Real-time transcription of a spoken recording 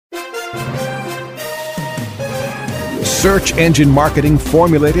Search engine marketing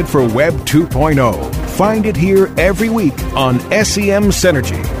formulated for Web 2.0. Find it here every week on SEM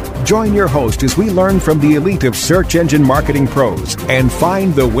Synergy. Join your host as we learn from the elite of search engine marketing pros and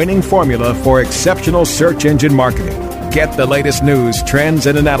find the winning formula for exceptional search engine marketing. Get the latest news, trends,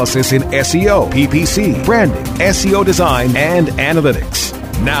 and analysis in SEO, PPC, branding, SEO design, and analytics.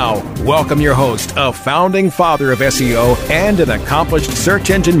 Now, welcome your host, a founding father of SEO and an accomplished search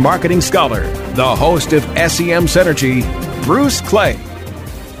engine marketing scholar, the host of SEM Synergy, Bruce Clay.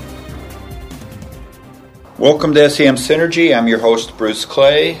 Welcome to SEM Synergy. I'm your host, Bruce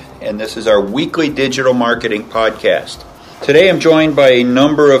Clay, and this is our weekly digital marketing podcast. Today I'm joined by a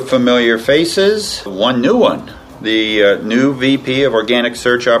number of familiar faces, one new one. The new VP of Organic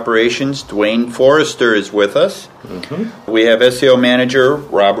Search Operations, Duane Forrester, is with us. Mm-hmm. We have SEO Manager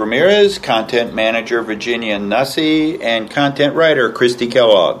Rob Ramirez, Content Manager Virginia Nussi, and Content Writer Christy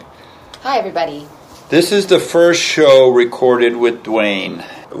Kellogg. Hi, everybody. This is the first show recorded with Duane.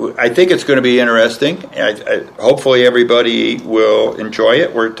 I think it's going to be interesting. Hopefully everybody will enjoy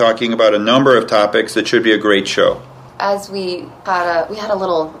it. We're talking about a number of topics that should be a great show. As we had a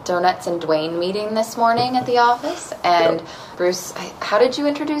little Donuts and Duane meeting this morning at the office, and Bruce, how did you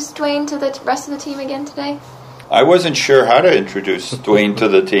introduce Duane to the rest of the team again today? I wasn't sure how to introduce Duane to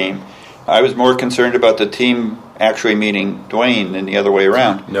the team. I was more concerned about the team actually meeting Duane than the other way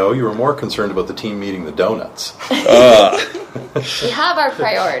around. No, you were more concerned about the team meeting the donuts. We have our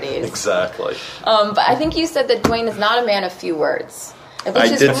priorities. Exactly. But I think you said that Duane is not a man of few words. Which I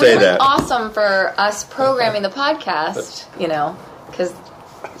is did say really that. Awesome for us programming the podcast, because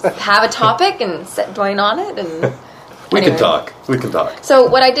have a topic and set Duane on it. And We can talk. So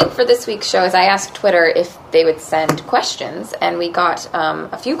what I did for this week's show is I asked Twitter if they would send questions, and we got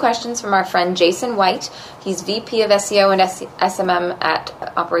a few questions from our friend Jason White. He's VP of SEO and SMM at an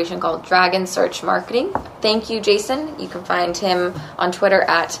operation called Dragon Search Marketing. Thank you, Jason. You can find him on Twitter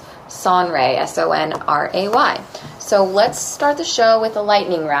at Sonray, Sonray. So let's start the show with a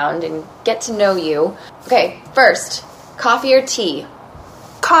lightning round and get to know you. Okay, first, coffee or tea?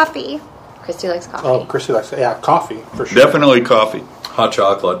 Coffee. Christy likes coffee. Oh, Christy likes coffee, for sure. Definitely coffee. Hot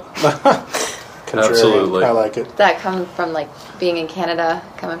chocolate. Absolutely. I like it. Does that come from, being in Canada,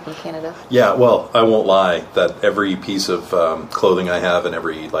 coming from Canada? Yeah, well, I won't lie that every piece of clothing I have and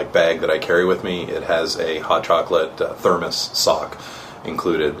every bag that I carry with me, it has a hot chocolate thermos sock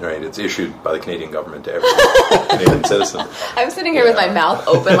included, right? It's issued by the Canadian government to every Canadian citizen. I'm sitting here with my mouth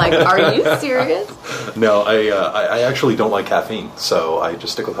open are you serious? No, I actually don't like caffeine, so I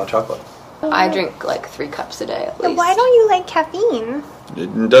just stick with hot chocolate. I drink 3 cups a day at least. Why don't you like caffeine?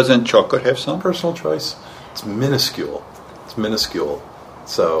 Doesn't chocolate have some? Personal choice. It's minuscule.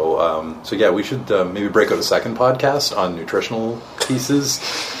 So yeah, we should maybe break out a second podcast on nutritional pieces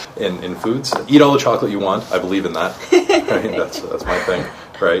in foods. Eat all the chocolate you want. I believe in that. Right? That's my thing.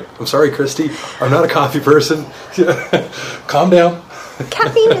 Right? I'm sorry, Christy. I'm not a coffee person. Calm down.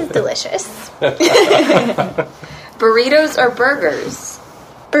 Caffeine is delicious. Burritos or burgers?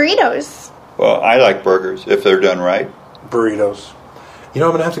 Burritos. Well, I like burgers if they're done right. Burritos. I'm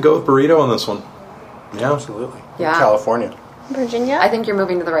going to have to go with burrito on this one. Yeah. Absolutely. Yeah. California. Virginia. I think you're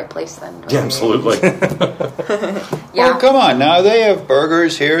moving to the right place then. Yeah, absolutely. Well, come on. Now they have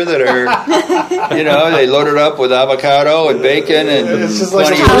burgers here that are, they load it up with avocado and bacon and It's just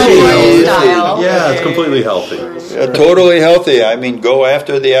plenty like of California cheese. style. Yeah, it's completely healthy. Totally healthy. I mean, go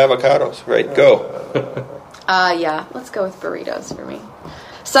after the avocados, right? Go. Yeah. Let's go with burritos for me.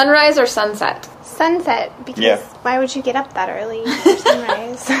 Sunrise or sunset? Sunset, because why would you get up that early for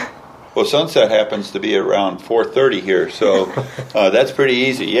sunrise? Well, sunset happens to be around 4:30 here, so that's pretty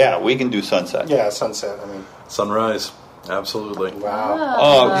easy. Yeah, we can do sunset. Yeah, sunset. Sunrise. Absolutely. Wow.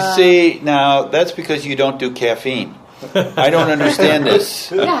 Oh, see, now that's because you don't do caffeine. I don't understand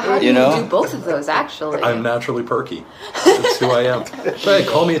this. Yeah, how do you do both of those, actually? I'm naturally perky. That's who I am. Hey,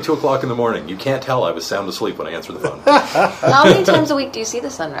 call me at 2 o'clock in the morning. You can't tell I was sound asleep when I answered the phone. How many times a week do you see the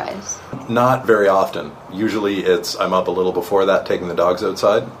sunrise? Not very often. Usually I'm up a little before that taking the dogs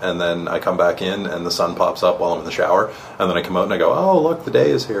outside, and then I come back in and the sun pops up while I'm in the shower, and then I come out and I go, oh, look, the day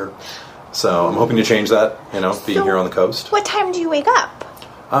is here. So I'm hoping to change that, being here on the coast. What time do you wake up?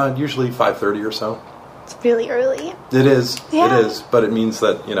 Usually 5:30 or so. It's really early. It is. Yeah. It is. But it means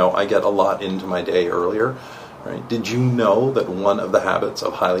that, I get a lot into my day earlier. Right? Did you know that one of the habits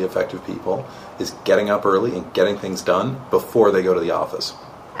of highly effective people is getting up early and getting things done before they go to the office?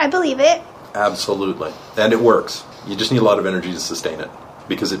 I believe it. Absolutely. And it works. You just need a lot of energy to sustain it.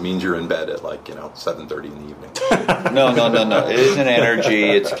 Because it means you're in bed at 7:30 in the evening. No. It isn't energy,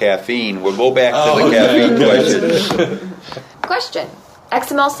 it's caffeine. We'll go back to the caffeine question. Question.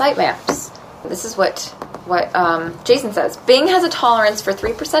 XML sitemaps. This is what Jason says. Bing has a tolerance for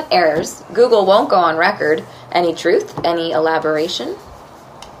 3% errors. Google won't go on record. Any truth? Any elaboration?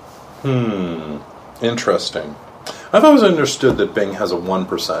 Interesting. I've always understood that Bing has a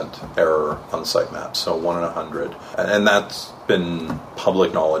 1% error on sitemaps, so 1 in 100. And that's been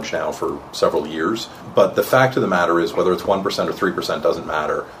public knowledge now for several years. But the fact of the matter is, whether it's 1% or 3% doesn't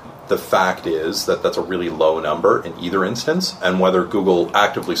matter. The fact is that that's a really low number in either instance, and whether Google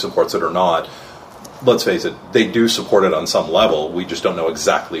actively supports it or not, let's face it, they do support it on some level. We just don't know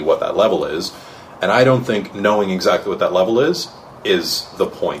exactly what that level is. And I don't think knowing exactly what that level is the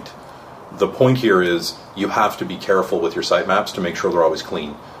point. The point here is you have to be careful with your sitemaps to make sure they're always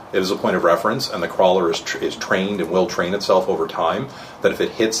clean. It is a point of reference, and the crawler is trained and will train itself over time that if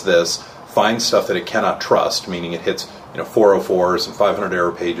it hits this, finds stuff that it cannot trust, meaning it hits 404s and 500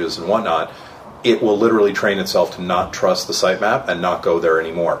 error pages and whatnot, it will literally train itself to not trust the sitemap and not go there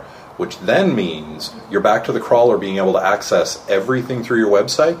anymore. Which then means you're back to the crawler being able to access everything through your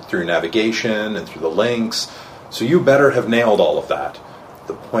website, through your navigation and through the links. So you better have nailed all of that.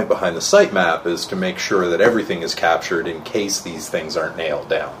 The point behind the sitemap is to make sure that everything is captured in case these things aren't nailed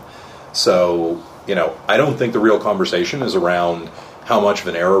down. So, I don't think the real conversation is around how much of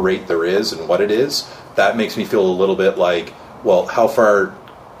an error rate there is and what it is. That makes me feel a little bit like, well, how far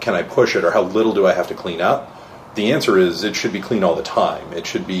can I push it, or how little do I have to clean up? The answer is it should be clean all the time. It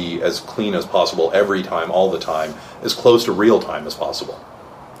should be as clean as possible every time, all the time, as close to real time as possible.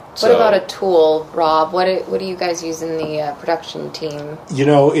 What about a tool, Rob? What do you guys use in the production team?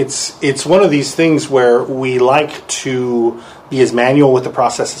 It's one of these things where we like to be as manual with the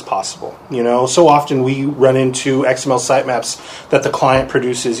process as possible. So often we run into XML sitemaps that the client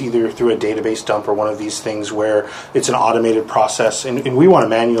produces either through a database dump or one of these things where it's an automated process, and we want to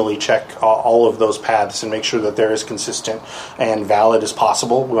manually check all of those paths and make sure that they're as consistent and valid as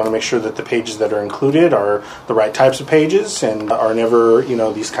possible. We want to make sure that the pages that are included are the right types of pages and are never,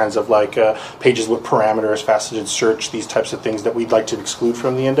 these kinds of pages with parameters, faceted search, these types of things that we'd like to exclude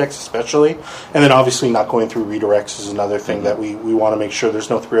from the index especially. And then obviously not going through redirects is another thing that we want to make sure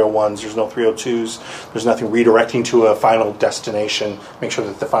there's no 301s, there's no 302s, there's nothing redirecting to a final destination. Make sure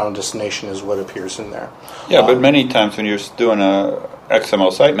that the final destination is what appears in there. Yeah, but many times when you're doing a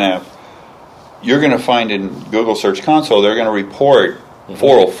XML sitemap, you're going to find in Google Search Console, they're going to report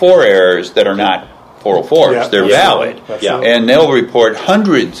 404 errors that are not 404s. Yeah, they're valid. And they'll report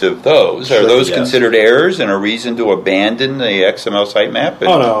hundreds of those. Are those considered errors and a reason to abandon the XML sitemap?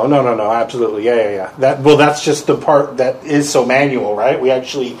 Oh, no, absolutely. Yeah. That's just the part that is so manual, right?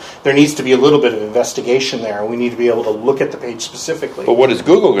 There needs to be a little bit of investigation there, and we need to be able to look at the page specifically. But what is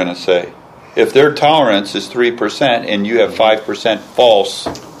Google going to say? If their tolerance is 3% and you have 5% false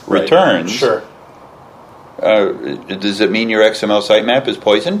returns, sure. Does it mean your XML sitemap is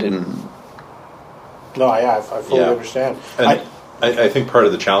poisoned? No, I fully understand. And I think part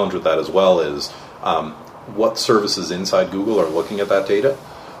of the challenge with that as well is what services inside Google are looking at that data.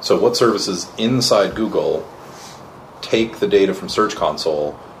 So what services inside Google take the data from Search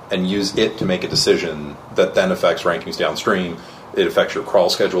Console and use it to make a decision that then affects rankings downstream, it affects your crawl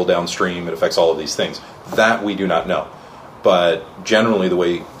schedule downstream, it affects all of these things. That we do not know. But generally the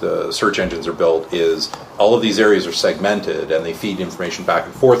way the search engines are built is all of these areas are segmented and they feed information back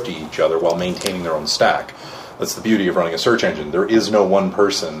and forth to each other while maintaining their own stack. That's the beauty of running a search engine. There is no one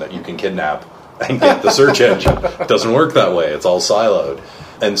person that you can kidnap and get the search engine. It doesn't work that way. It's all siloed.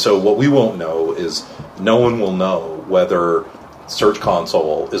 And so what we won't know is no one will know whether Search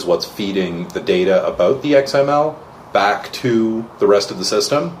Console is what's feeding the data about the XML back to the rest of the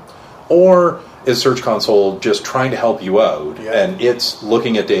system, or is Search Console just trying to help you out, and it's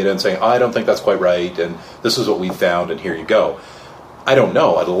looking at data and saying, I don't think that's quite right, and this is what we found, and here you go. I don't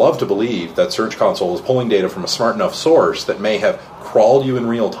know. I'd love to believe that Search Console is pulling data from a smart enough source that may have crawled you in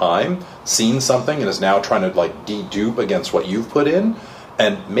real time, seen something, and is now trying to dedupe against what you've put in,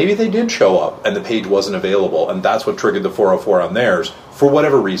 and maybe they did show up, and the page wasn't available, and that's what triggered the 404 on theirs, for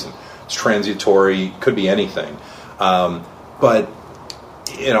whatever reason. It's transitory, could be anything. But,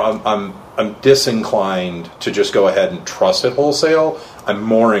 I'm disinclined to just go ahead and trust it wholesale. I'm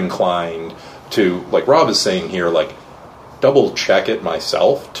more inclined to, like Rob is saying here, double check it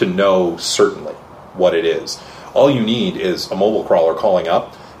myself to know certainly what it is. All you need is a mobile crawler calling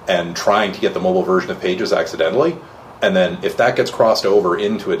up and trying to get the mobile version of Pages accidentally, and then if that gets crossed over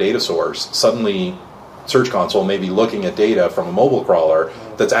into a data source, suddenly Search Console may be looking at data from a mobile crawler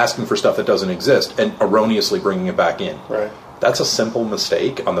that's asking for stuff that doesn't exist and erroneously bringing it back in. Right. That's a simple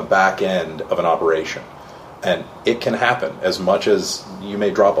mistake on the back end of an operation. And it can happen. As much as you may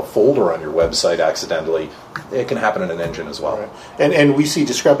drop a folder on your website accidentally, it can happen in an engine as well. Right. And we see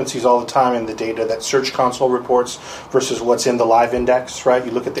discrepancies all the time in the data that Search Console reports versus what's in the live index, right?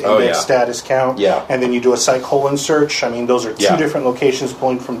 You look at the index status count, and then you do a site colon search. I mean, those are two different locations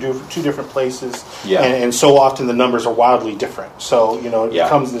pulling from two different places, and so often the numbers are wildly different. So, it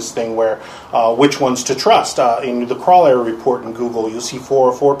becomes this thing where which ones to trust. In the crawl error report in Google, you'll see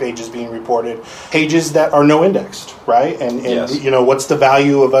 404 pages being reported, pages that are no indexed, right? And what's the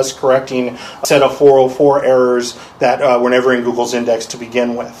value of us correcting a set of 404 errors that were never in Google's index to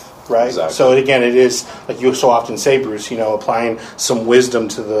begin with? Right. Exactly. So again, it is, like you so often say, Bruce, applying some wisdom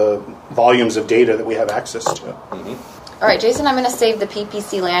to the volumes of data that we have access to. Mm-hmm. All right, Jason, I'm going to save the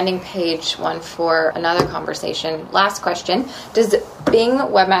PPC landing page one for another conversation. Last question. Does Bing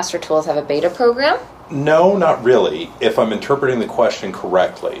Webmaster Tools have a beta program? No, not really. If I'm interpreting the question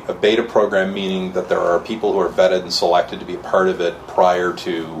correctly, a beta program meaning that there are people who are vetted and selected to be a part of it prior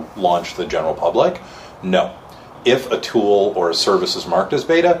to launch to the general public? No. If a tool or a service is marked as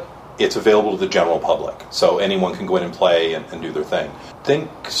beta, it's available to the general public. So anyone can go in and play and do their thing. I think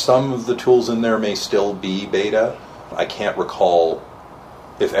some of the tools in there may still be beta. I can't recall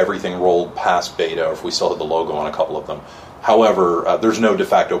if everything rolled past beta or if we still had the logo on a couple of them. However, there's no de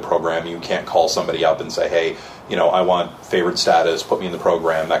facto program. You can't call somebody up and say, hey, I want favored status, put me in the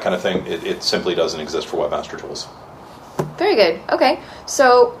program, that kind of thing. It simply doesn't exist for Webmaster Tools. Very good. Okay.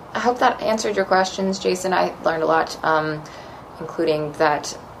 So I hope that answered your questions, Jason. I learned a lot, including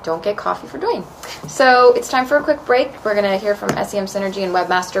that don't get coffee for Duane. So it's time for a quick break. We're going to hear from SEM Synergy and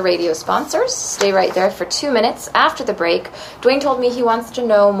Webmaster Radio sponsors. Stay right there for 2 minutes. After the break, Duane told me he wants to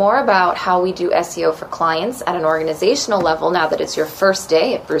know more about how we do SEO for clients at an organizational level now that it's your first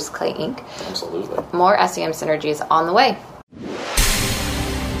day at Bruce Clay Inc. Absolutely. More SEM Synergy is on the way.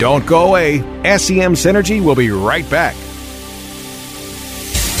 Don't go away. SEM Synergy will be right back.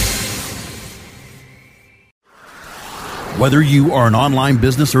 Whether you are an online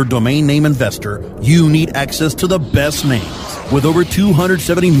business or domain name investor, you need access to the best names. With over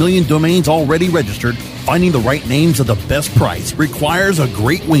 270 million domains already registered, finding the right names at the best price requires a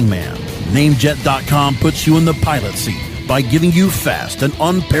great wingman. Namejet.com puts you in the pilot seat by giving you fast and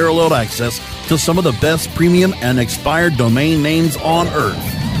unparalleled access to some of the best premium and expired domain names on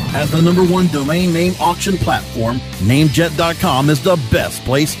earth. As the #1 domain name auction platform, Namejet.com is the best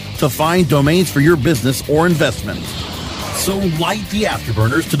place to find domains for your business or investment. So light the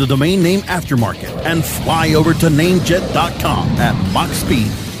afterburners to the domain name aftermarket and fly over to Namejet.com at Mach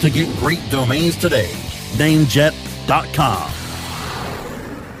speed to get great domains today. Namejet.com.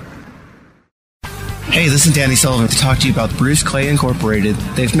 Hey, this is Danny Sullivan to talk to you about Bruce Clay Incorporated.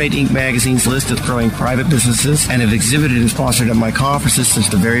 They've made Inc. Magazine's list of growing private businesses and have exhibited and sponsored at my conferences since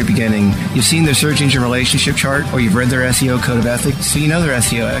the very beginning. You've seen their search engine relationship chart, or you've read their SEO code of ethics, so you know they're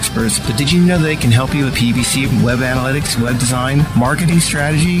SEO experts. But did you know they can help you with PPC, web analytics, web design, marketing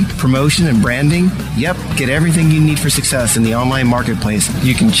strategy, promotion, and branding? Yep, get everything you need for success in the online marketplace.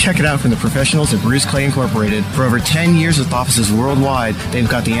 You can check it out from the professionals at Bruce Clay Incorporated. For over 10 years with offices worldwide, they've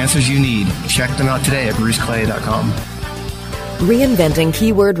got the answers you need. Check them out today at bruceclay.com. Reinventing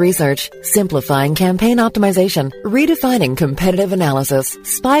keyword research, simplifying campaign optimization, redefining competitive analysis.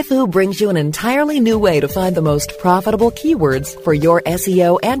 SpyFu brings you an entirely new way to find the most profitable keywords for your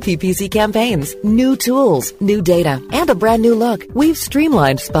SEO and PPC campaigns. New tools, new data, and a brand new look. We've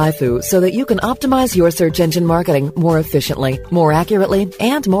streamlined SpyFu so that you can optimize your search engine marketing more efficiently, more accurately,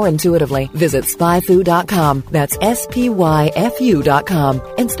 and more intuitively. Visit spyfu.com. That's SPYFU.com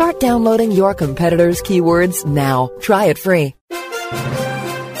and start downloading your competitors' keywords now. Try it free.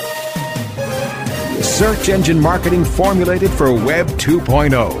 Search engine marketing formulated for Web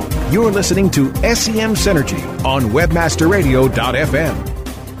 2.0. You're listening to SEM Synergy on webmasterradio.fm.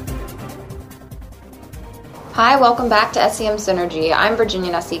 Hi, welcome back to SEM Synergy. I'm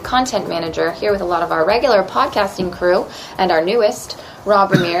Virginia Nussey, Content Manager, here with a lot of our regular podcasting crew and our newest,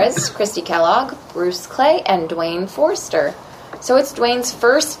 Rob Ramirez, Christy Kellogg, Bruce Clay, and Duane Forrester. So it's Duane's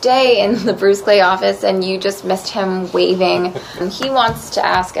first day in the Bruce Clay office, and you just missed him waving. And he wants to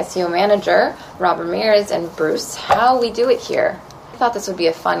ask SEO Manager, Rob Ramirez, and Bruce how we do it here. I thought this would be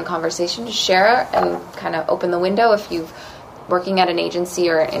a fun conversation to share and kind of open the window if you've working at an agency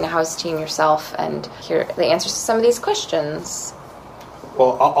or in-house team yourself and hear the answers to some of these questions.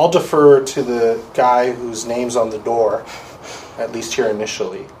 Well, I'll defer to the guy whose name's on the door, at least here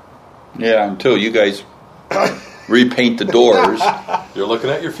initially. Yeah, until you guys repaint the doors. You're looking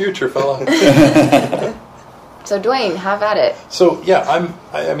at your future, fella. So, Duane, have at it. So, yeah,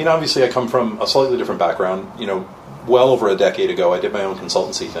 I mean, obviously I come from a slightly different background. Well over a decade ago, I did my own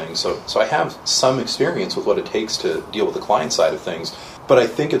consultancy thing. So I have some experience with what it takes to deal with the client side of things. But I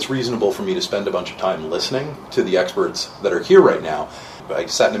think it's reasonable for me to spend a bunch of time listening to the experts that are here right now. I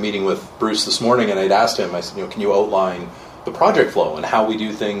sat in a meeting with Bruce this morning, and I'd asked him, I said, can you outline the project flow and how we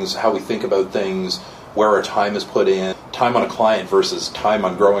do things, how we think about things, where our time is put in, time on a client versus time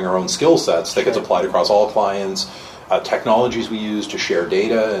on growing our own skill sets that gets applied across all clients, technologies we use to share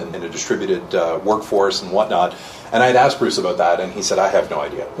data and a distributed workforce and whatnot. And I'd asked Bruce about that, and he said, I have no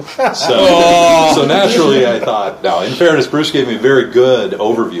idea. So naturally I thought, now, in fairness, Bruce gave me a very good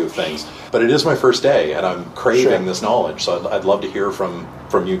overview of things. But it is my first day, and I'm craving this knowledge. So I'd love to hear from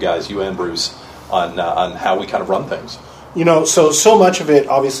you guys, you and Bruce, on how we kind of run things. So much of it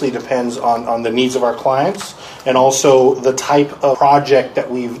obviously depends on the needs of our clients and also the type of project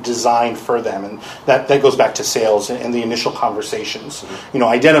that we've designed for them. And that goes back to sales and the initial conversations.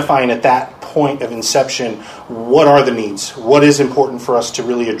 Identifying at that point of inception, what are the needs? What is important for us to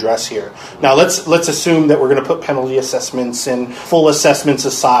really address here? Now, let's assume that we're going to put penalty assessments and full assessments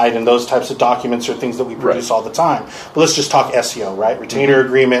aside, and those types of documents are things that we produce all the time. But let's just talk SEO, right? Retainer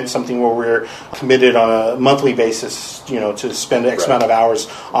agreement, something where we're committed on a monthly basis, to spend X amount of hours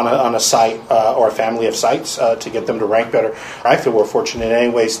on a site or a family of sites to get them to rank better. I feel we're fortunate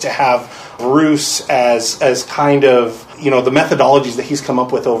anyways to have Bruce as kind of, the methodologies that he's come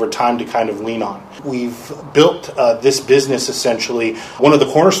up with over time to kind of lean on. We've built this business essentially. One of the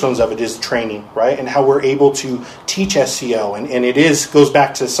cornerstones of it is training, right? And how we're able to teach SEO. And it goes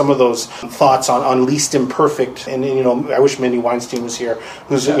back to some of those thoughts on least imperfect. And, I wish Mindy Weinstein was here,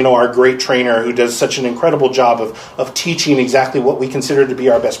 who's, our great trainer who does such an incredible job of teaching exactly what we consider to be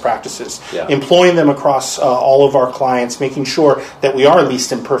our best practices. Employing them across all of our clients, making sure that we are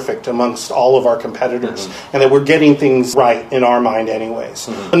least imperfect amongst all of our competitors and that we're getting things right in our mind anyways.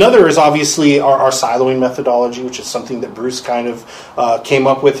 Another is obviously our siloing methodology, which is something that Bruce kind of came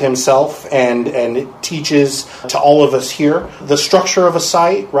up with himself, and it teaches to all of us here the structure of a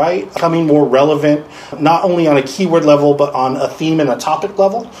site, right? Becoming more relevant, not only on a keyword level, but on a theme and a topic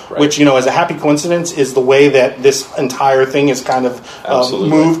level, which, as a happy coincidence, is the way that this entire thing is kind of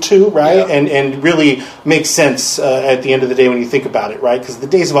moved to, right? And really makes sense at the end of the day when you think about it, right? Because the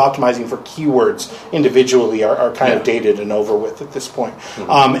days of optimizing for keywords individually are kind of dated and over with at this point.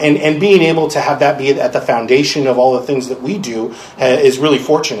 And being able to have that be at the foundation of all the things that we do is really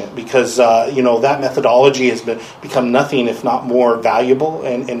fortunate because, that methodology has become nothing if not more valuable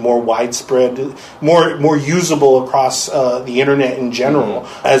and more widespread, more usable across the internet in general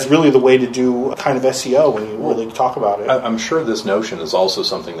as really the way to do kind of SEO when you really talk about it. I'm sure this notion is also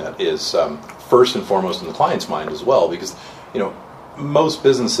something that is first and foremost in the client's mind as well because, most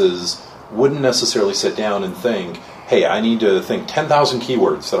businesses wouldn't necessarily sit down and think, hey, I need to think 10,000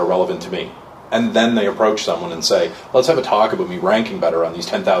 keywords that are relevant to me. And then they approach someone and say, let's have a talk about me ranking better on these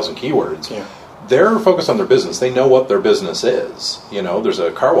 10,000 keywords. They're focused on their business. They know what their business is. There's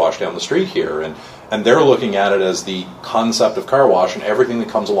a car wash down the street here, and they're looking at it as the concept of car wash and everything that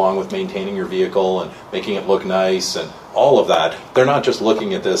comes along with maintaining your vehicle and making it look nice and all of that. They're not just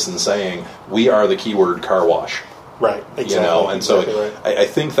looking at this and saying, we are the keyword car wash. Right, exactly. And so I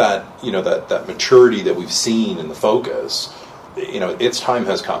think that, that maturity that we've seen in the focus, its time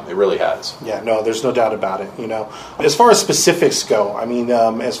has come. It really has. Yeah, no, there's no doubt about it. As far as specifics go,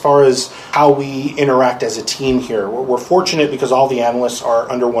 as far as how we interact as a team here, we're fortunate because all the analysts are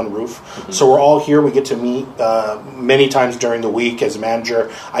under one roof. So we're all here. We get to meet many times during the week. As a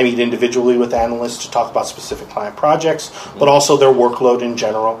manager, I meet individually with analysts to talk about specific client projects, but also their workload in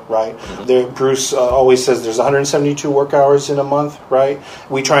general, right? Bruce always says there's 172 work hours in a month, right?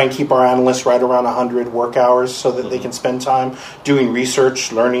 We try and keep our analysts right around 100 work hours so that they can spend time doing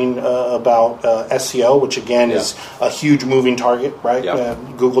research, learning about SEO, which again is a huge moving target, right?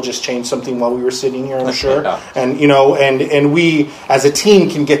 Google just changed something while we were sitting here, I'm sure. And and we as a team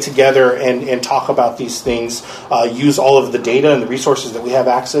can get together and talk about these things, use all of the data and the resources that we have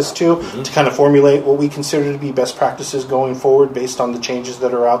access to kind of formulate what we consider to be best practices going forward based on the changes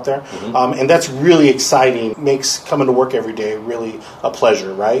that are out there. And that's really exciting. Makes coming to work every day really a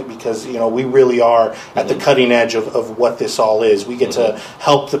pleasure, right? Because we really are at the cutting edge of what this all is. We get to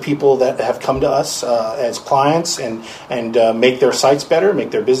help the people that have come to us as clients and make their sites better,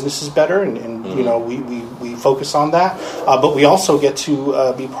 make their businesses better, and we focus on that. But we also get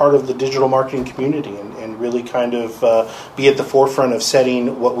to be part of the digital marketing community and really kind of be at the forefront of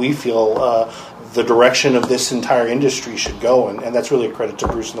setting what we feel the direction of this entire industry should go. And that's really a credit to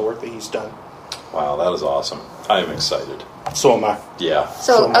Bruce and the work that he's done. Wow, that is awesome. I am excited. So am I. Yeah.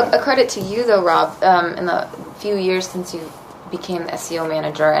 So a credit to you, though, Rob, in the few years since you became the SEO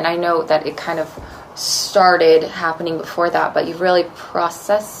manager, and I know that it kind of started happening before that, but you've really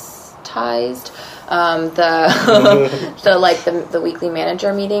processized the weekly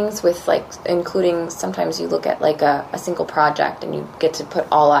manager meetings with including sometimes you look at a single project and you get to put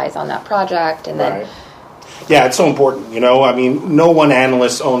all eyes on that project and then. Yeah, it's so important, I mean, no one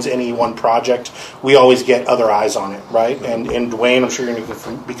analyst owns any one project. We always get other eyes on it, right? Mm-hmm. And Duane, I'm sure you're going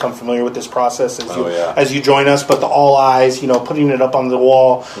to become familiar with this process as you join us, but the all eyes, putting it up on the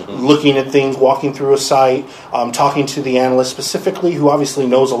wall, looking at things, walking through a site, talking to the analyst specifically, who obviously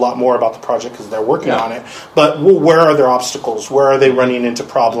knows a lot more about the project because they're working on it, but where are their obstacles? Where are they running into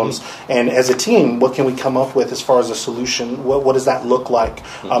problems? And as a team, what can we come up with as far as a solution? What does that look like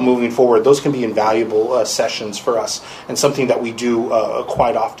moving forward? Those can be invaluable sessions for us, and something that we do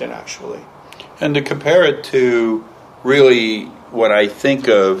quite often, actually. And to compare it to really what I think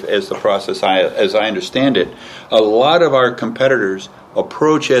of as the process, as I understand it, a lot of our competitors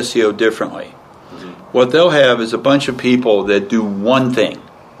approach SEO differently. What they'll have is a bunch of people that do one thing.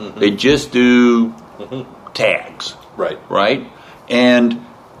 They just do tags. Right? And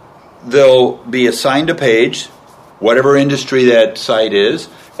they'll be assigned a page, whatever industry that site is,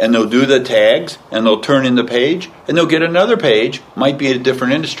 and they'll do the tags, and they'll turn in the page, and they'll get another page, might be a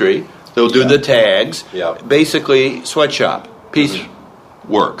different industry. They'll do the tags, basically sweatshop, piece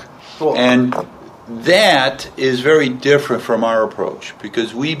work. Cool. And that is very different from our approach,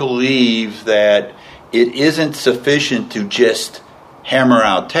 because we believe that it isn't sufficient to just hammer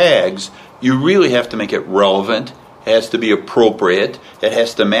out tags. You really have to make it relevant. It has to be appropriate. It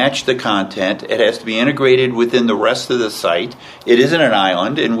has to match the content. It has to be integrated within the rest of the site. It isn't an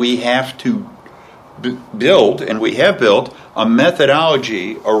island, and we have to build, and we have built, a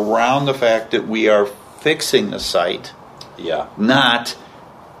methodology around the fact that we are fixing the site, not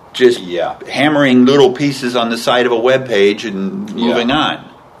just hammering little pieces on the side of a web page and moving on.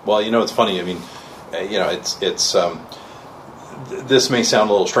 Well, it's funny. I mean, it's this may sound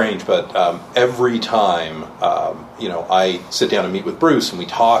a little strange, but every time I sit down and meet with Bruce and we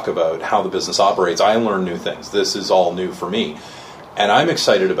talk about how the business operates, I learn new things. This is all new for me. And I'm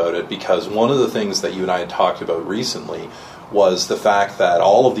excited about it because one of the things that you and I had talked about recently was the fact that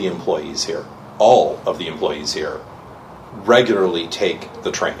all of the employees here regularly take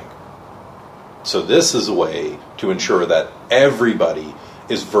the training. So this is a way to ensure that everybody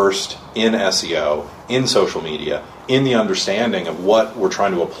is versed in SEO, in social media, in the understanding of what we're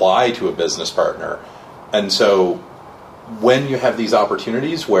trying to apply to a business partner. And so when you have these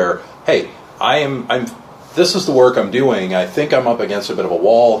opportunities where, hey, this is the work I'm doing, I think I'm up against a bit of a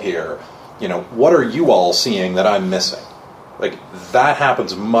wall here, what are you all seeing that I'm missing? That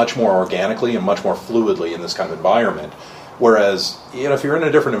happens much more organically and much more fluidly in this kind of environment. Whereas, if you're in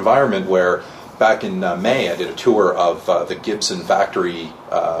a different environment where back in May I did a tour of the Gibson factory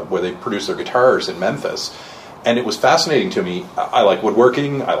where they produce their guitars in Memphis, and it was fascinating to me. I like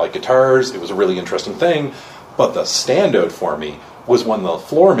woodworking, I like guitars, it was a really interesting thing, but the standout for me was when the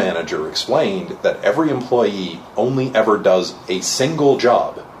floor manager explained that every employee only ever does a single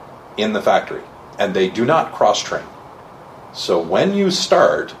job in the factory, and they do not cross-train. So when you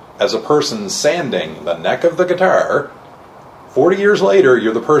start as a person sanding the neck of the guitar, 40 years later,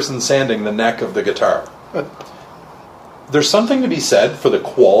 you're the person sanding the neck of the guitar. There's something to be said for the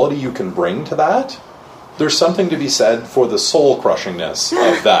quality you can bring to that. There's something to be said for the soul-crushingness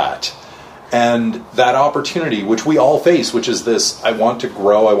of that. And that opportunity, which we all face, which is this, I want to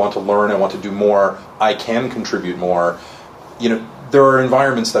grow, I want to learn, I want to do more, I can contribute more. There are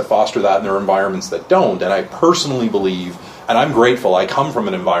environments that foster that, and there are environments that don't. And I personally believe, and I'm grateful, I come from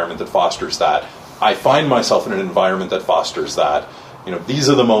an environment that fosters that. I find myself in an environment that fosters that. These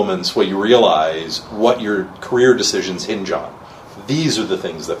are the moments where you realize what your career decisions hinge on. These are the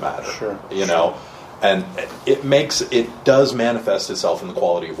things that matter. Sure. And it does manifest itself in the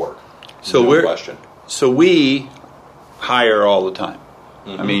quality of work. So we hire all the time.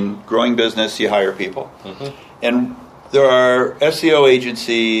 I mean, growing business, you hire people. And there are SEO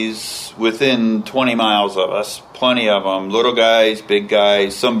agencies within 20 miles of us, plenty of them, little guys, big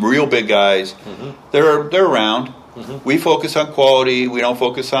guys, some real big guys. They're around. We focus on quality. We don't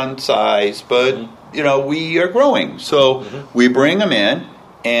focus on size, but, we are growing. So we bring them in,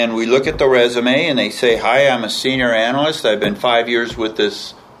 and we look at the resume, and they say, hi, I'm a senior analyst. I've been 5 years with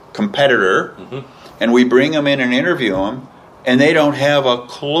this competitor. And we bring them in and interview them, and they don't have a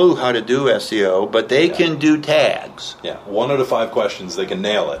clue how to do SEO, but they can do tags. 1 out of 5 questions, they can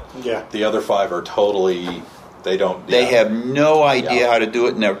nail it. The other 5 are totally, they don't. They have no idea how to do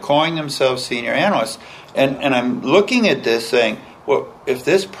it, and they're calling themselves senior analysts. And I'm looking at this saying, well, if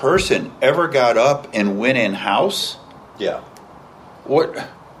this person ever got up and went in-house, what?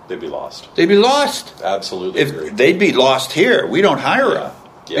 They'd be lost. They'd be lost. Absolutely. They'd be lost here. We don't hire them.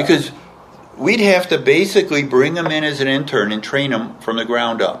 Because we'd have to basically bring them in as an intern and train them from the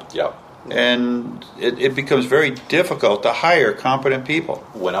ground up. Yep. And it becomes very difficult to hire competent people.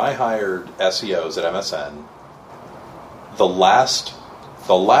 When I hired SEOs at MSN, the last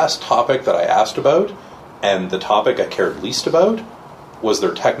topic that I asked about, and the topic I cared least about, was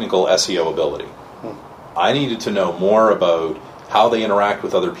their technical SEO ability. I needed to know more about how they interact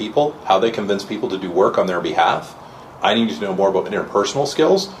with other people, how they convince people to do work on their behalf. I needed to know more about interpersonal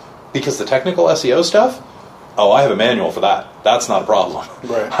skills, because the technical SEO stuff, I have a manual for that. That's not a problem.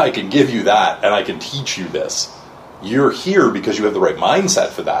 Right. I can give you that, and I can teach you this. You're here because you have the right mindset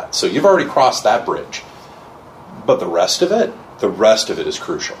for that. So you've already crossed that bridge. But the rest of it is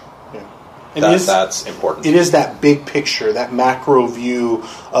crucial. That's important. It is that big picture, that macro view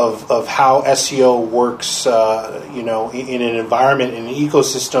of how SEO works, in an environment, in an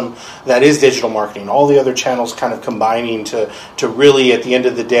ecosystem that is digital marketing. All the other channels kind of combining to really, at the end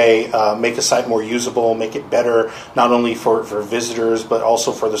of the day, make a site more usable, make it better, not only for visitors, but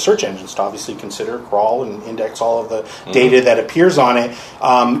also for the search engines to obviously consider, crawl, and index all of the data that appears on it.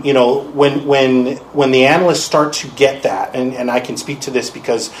 When the analysts start to get that, and I can speak to this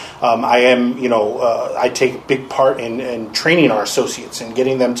because I take a big part in training our associates and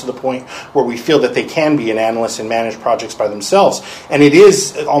getting them to the point where we feel that they can be an analyst and manage projects by themselves. And it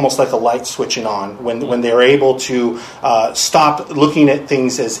is almost like a light switching on when they're able to stop looking at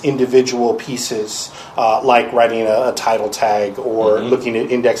things as individual pieces, like writing a title tag or looking at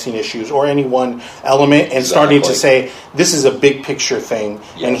indexing issues or any one element, and starting to say, this is a big picture thing,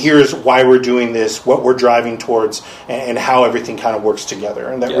 and here's why we're doing this, what we're driving towards, and how everything kind of works together.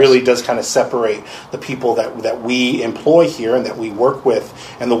 And that really does kind of separate the people that we employ here and that we work with,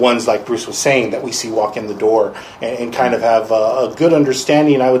 and the ones, like Bruce was saying, that we see walk in the door and kind of have a good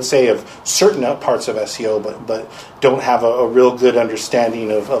understanding, I would say, of certain parts of SEO, but don't have a real good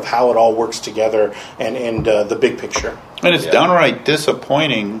understanding of how it all works together and the big picture. And it's downright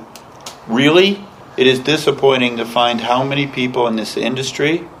disappointing. Really, it is disappointing to find how many people in this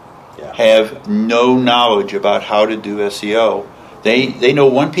industry have no knowledge about how to do SEO. They know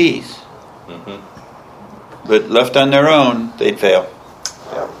one piece. But left on their own, they'd fail.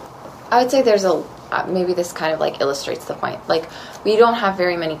 I would say there's maybe this kind of like illustrates the point. Like, we don't have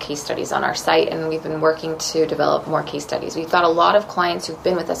very many case studies on our site, and we've been working to develop more case studies. We've got a lot of clients who've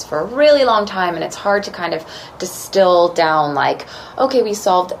been with us for a really long time, and it's hard to kind of distill down like, okay, we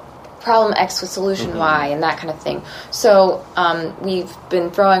solved problem X with solution Y and that kind of thing. So we've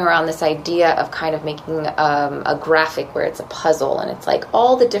been throwing around this idea of kind of making a graphic where it's a puzzle, and it's like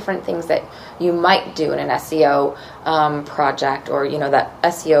all the different things that you might do in an SEO project, or that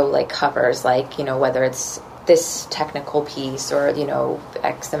SEO like covers, like whether it's this technical piece or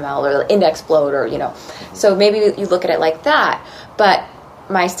XML or index bloat or so maybe you look at it like that. But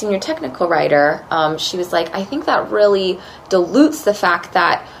my senior technical writer, she was like, I think that really dilutes the fact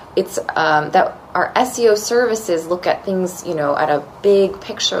that it's that our SEO services look at things, at a big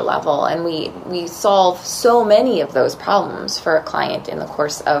picture level, and we solve so many of those problems for a client in the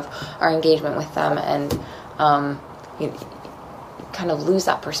course of our engagement with them, and you kind of lose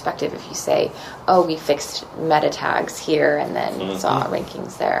that perspective if you say, oh, we fixed meta tags here and then saw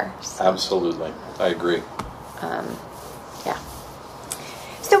rankings there. So, absolutely, I agree.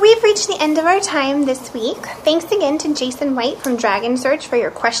 So we've reached the end of our time this week. Thanks again to Jason White from Dragon Search for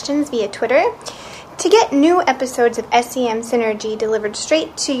your questions via Twitter. To get new episodes of SEM Synergy delivered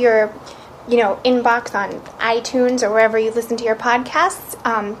straight to your, inbox on iTunes or wherever you listen to your podcasts,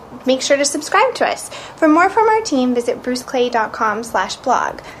 make sure to subscribe to us. For more from our team, visit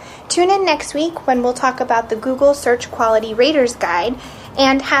bruceclay.com/blog. Tune in next week when we'll talk about the Google Search Quality Raters Guide,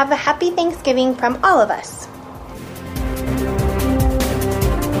 and have a happy Thanksgiving from all of us.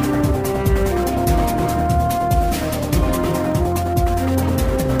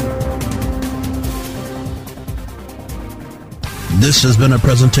 This has been a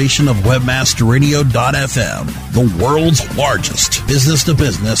presentation of WebmasterRadio.fm, the world's largest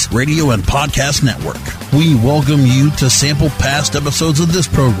business-to-business radio and podcast network. We welcome you to sample past episodes of this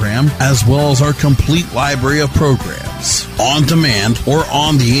program, as well as our complete library of programs, on demand or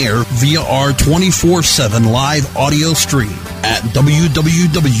on the air via our 24/7 live audio stream at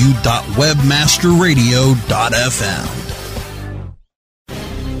www.webmasterradio.fm.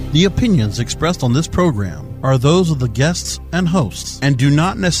 The opinions expressed on this program are those of the guests and hosts and do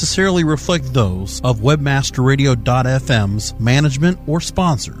not necessarily reflect those of WebmasterRadio.fm's management or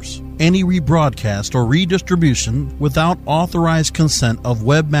sponsors. Any rebroadcast or redistribution without authorized consent of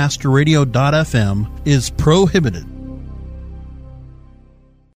WebmasterRadio.fm is prohibited.